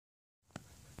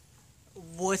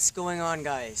What's going on,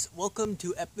 guys? Welcome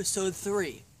to episode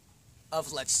 3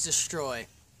 of Let's Destroy.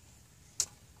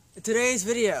 In today's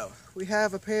video, we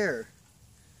have a pair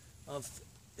of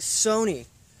Sony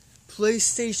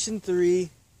PlayStation TV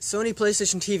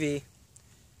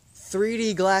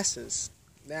 3D glasses.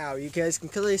 Now, you guys can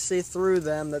clearly see through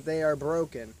them that they are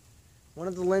broken. One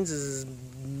of the lenses is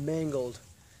mangled.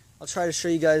 I'll try to show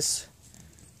you guys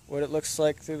what it looks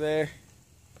like through there.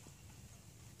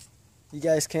 You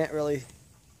guys can't really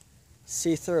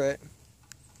see through it,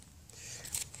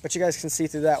 but you guys can see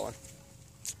through that one.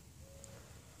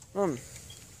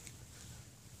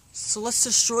 So let's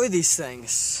destroy these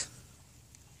things.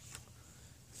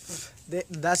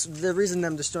 That's the reason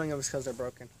I'm destroying them, is because they're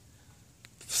broken.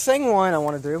 Thing one I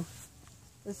want to do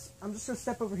is I'm just going to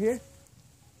step over here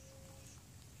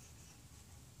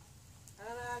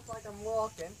and act like I'm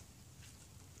walking,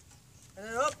 and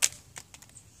then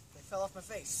they fell off my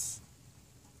face.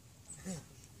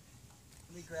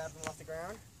 Let me grab them off the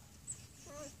ground.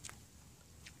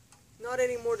 Not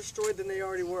any more destroyed than they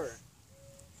already were.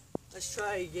 Let's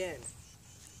try again.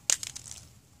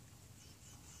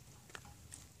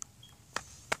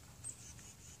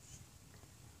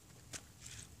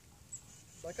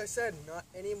 Like I said, not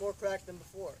any more cracked than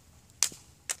before.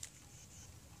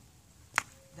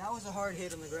 That was a hard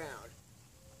hit on the ground.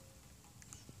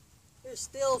 They're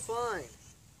still fine.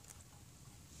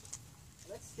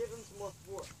 Let's give them some more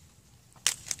force.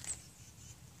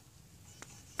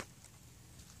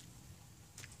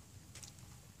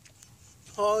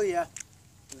 Oh yeah,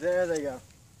 there they go.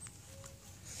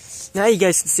 Now you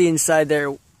guys can see inside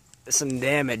there some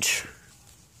damage.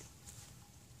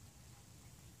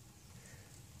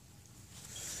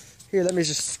 Here, let me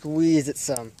just squeeze it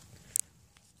some.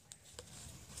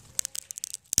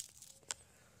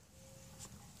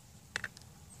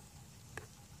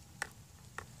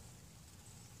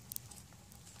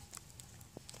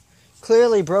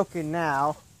 Clearly broken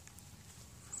now.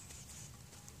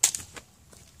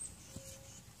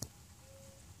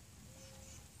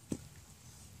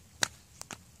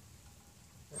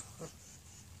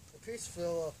 The piece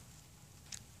fell off.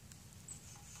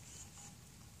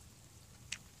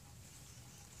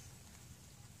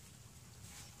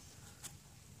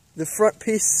 The front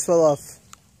piece fell off.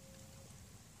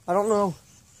 I don't know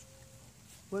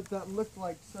what that looked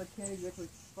like, so I can't exactly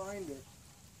find it.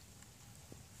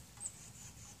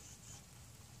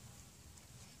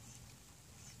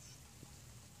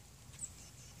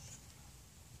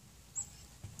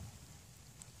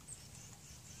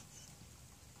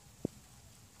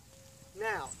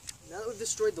 Now that we've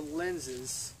destroyed the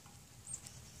lenses,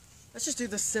 let's just do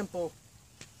the simple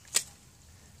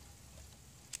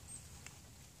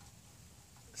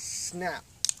snap.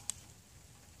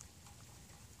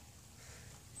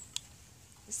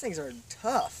 These things are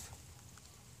tough.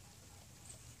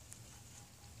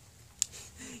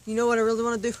 You know what I really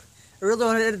want to do? I really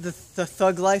want to edit the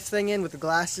Thug Life thing in with the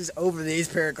glasses over these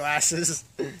pair of glasses.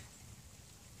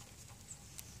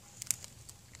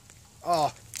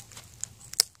 Oh.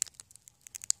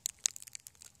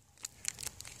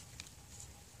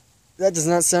 That does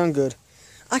not sound good.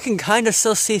 I can kind of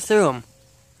still see through them.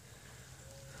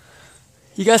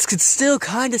 You guys could still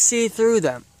kind of see through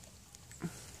them.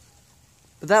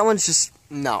 But that one's just,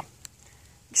 no.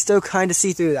 You still kind of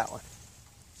see through that one.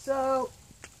 So,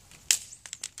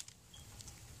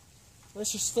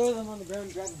 let's just throw them on the ground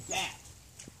and grab them back.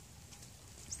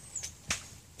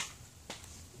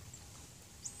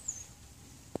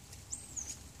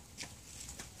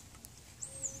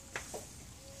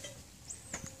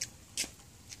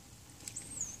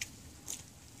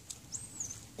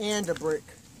 And a brick.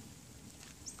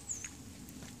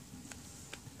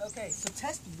 Okay, so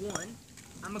test one.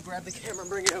 I'm gonna grab the camera and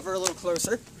bring it over a little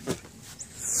closer.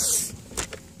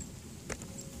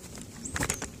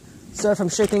 Sorry if I'm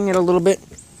shaking it a little bit.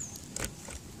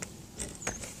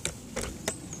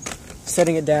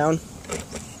 Setting it down.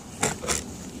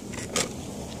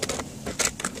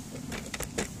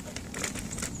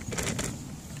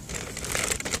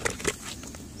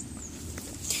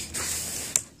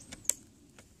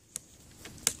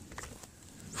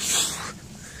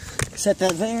 Set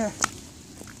that there.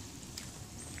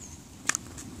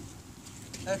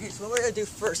 Okay, so what we're going to do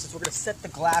first is we're going to set the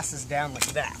glasses down like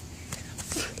that.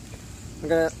 I'm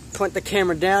going to point the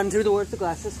camera down towards the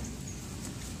glasses.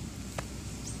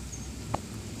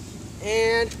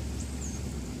 And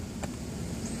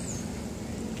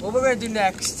what we're going to do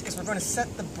next is we're going to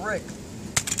set the brick.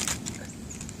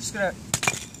 Just going to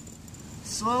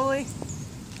slowly...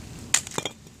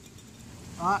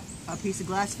 a piece of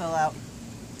glass fell out.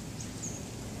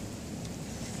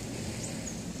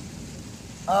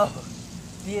 Oh,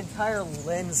 The entire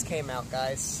lens came out,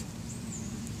 guys.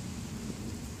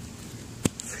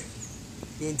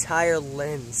 The entire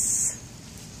lens.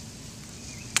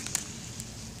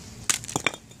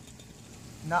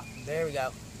 No, there we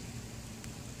go.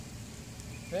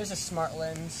 There's a smart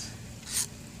lens.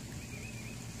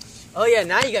 Oh yeah,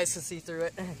 now you guys can see through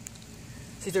it.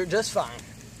 See through it just fine.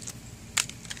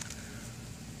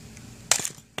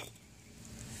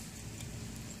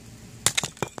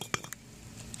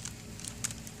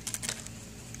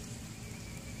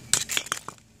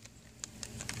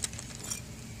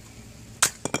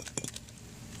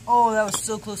 Oh, that was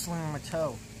so close to landing on my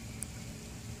toe.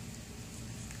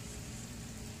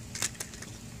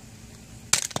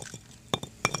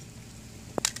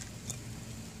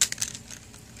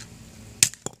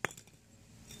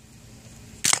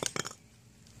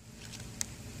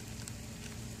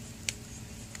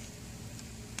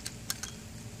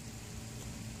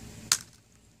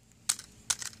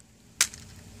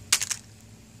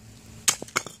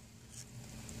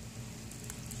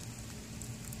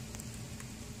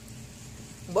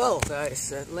 Well, guys,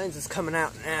 that lens is coming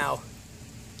out now.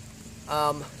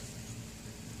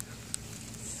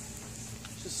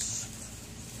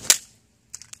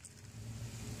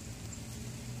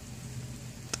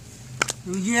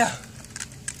 Yeah.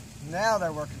 Now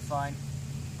they're working fine.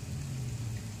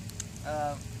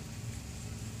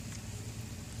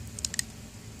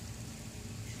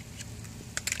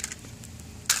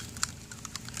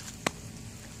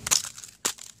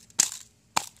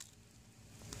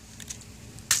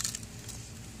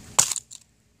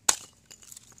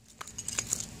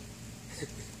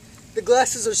 The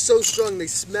glasses are so strong they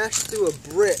smash through a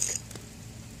brick.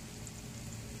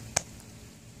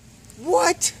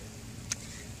 What?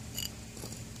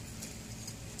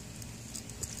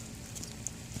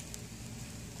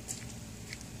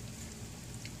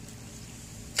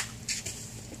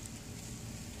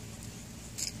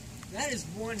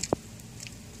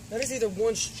 That is either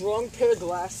one strong pair of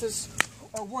glasses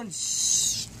or one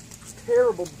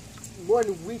terrible,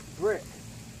 one weak brick.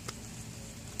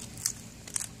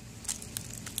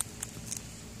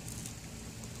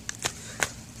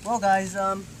 Well, guys,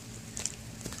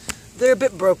 they're a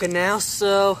bit broken now,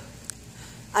 so,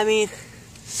 I mean,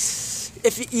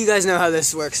 if you guys know how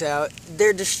this works out,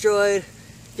 they're destroyed.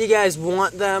 If you guys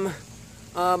want them,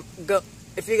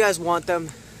 if you guys want them,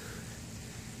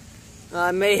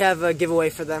 I may have a giveaway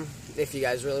for them, if you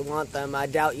guys really want them. I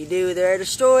doubt you do. They're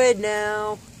destroyed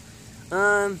now.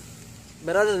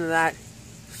 But other than that,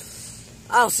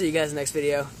 I'll see you guys in the next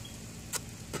video.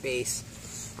 Peace.